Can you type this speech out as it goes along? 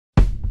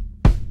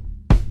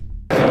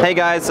Hey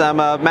guys, I'm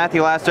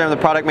Matthew Laster. I'm the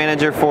product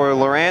manager for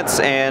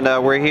Lowrance, and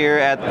we're here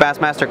at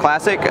Bassmaster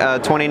Classic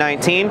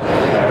 2019.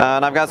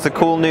 And I've got the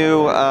cool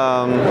new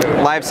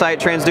LiveSight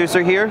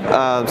Transducer here.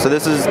 So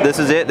this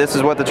is it. This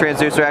is what the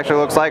transducer actually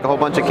looks like. A whole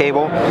bunch of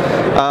cable.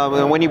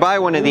 And when you buy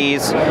one of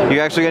these,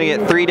 you're actually going to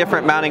get 3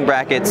 different mounting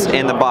brackets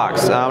in the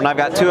box. And I've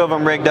got 2 of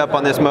them rigged up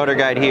on this motor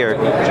guide here.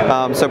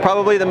 So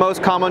probably the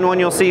most common one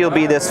you'll see will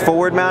be this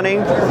forward mounting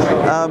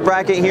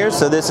bracket here.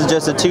 So this is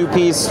just a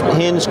 2-piece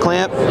hinge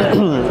clamp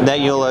that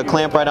you'll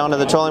clamp right onto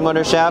the trolling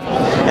motor shaft,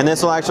 and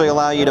this will actually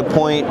allow you to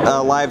point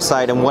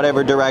LiveSight in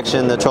whatever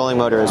direction the trolling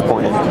motor is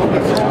pointed.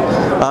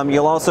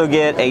 You'll also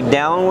get a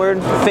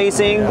downward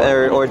facing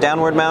or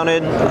downward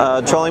mounted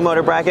trolling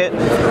motor bracket,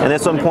 and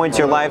this one points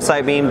your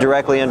LiveSight beam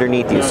directly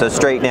underneath you, so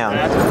straight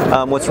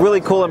down. What's really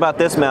cool about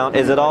this mount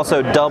is it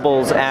also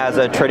doubles as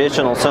a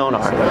traditional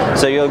sonar.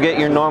 So you'll get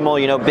your normal,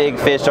 big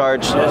fish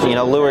arch,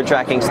 lure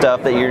tracking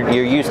stuff that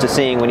you're used to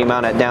seeing when you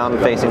mount it down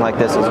facing like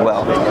this as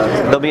well.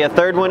 There'll be a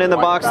 3rd one in the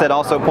box that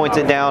also points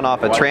it down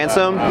off a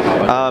transom,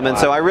 and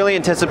so I really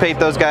anticipate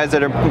those guys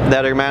that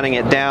are mounting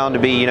it down to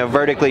be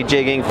vertically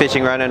jigging,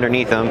 fishing right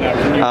underneath them.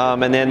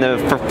 And then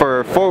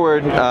for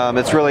forward,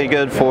 it's really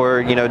good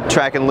for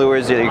tracking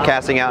lures that you're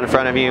casting out in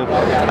front of you.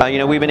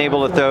 We've been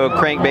able to throw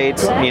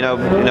crankbaits,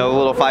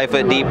 little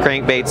 5-foot deep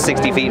crankbaits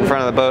 60 feet in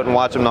front of the boat and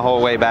watch them the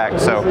whole way back.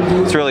 So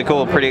it's really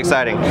cool, pretty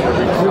exciting.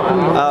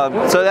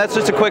 So that's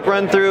just a quick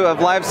run through of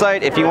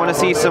LiveSight. If you want to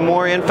see some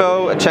more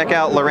info, check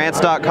out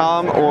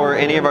Lowrance.com or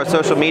any of our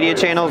social media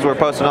channels. We're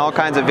posting all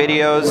kinds of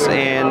videos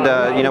and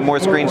more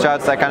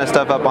screenshots, that kind of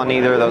stuff up on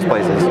either of those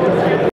places.